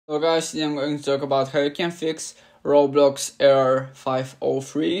So guys, today I'm going to talk about how you can fix Roblox error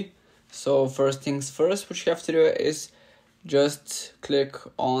 503. So first things first, what you have to do is just click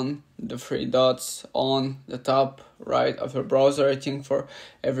on the three dots on the top right of your browser. I think for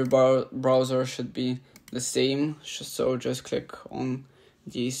every browser should be the same. So just click on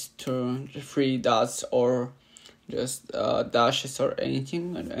these three dots or just dashes or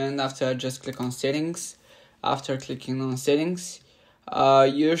anything, and after that just click on settings. After clicking on settings,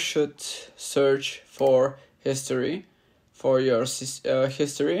 you should search for history, for your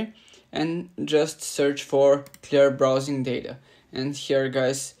history, and just search for clear browsing data. And here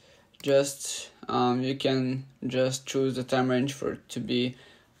guys, just you can just choose the time range for it to be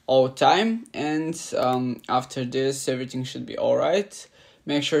all time, and after this everything should be alright.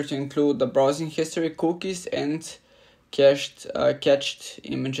 Make sure to include the browsing history, cookies, and cached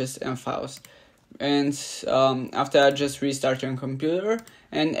images and files. And after that, just restart your computer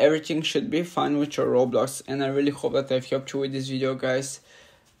and everything should be fine with your Roblox. And I really hope that I've helped you with this video, guys.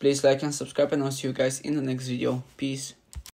 Please like and subscribe, and I'll see you guys in the next video. Peace.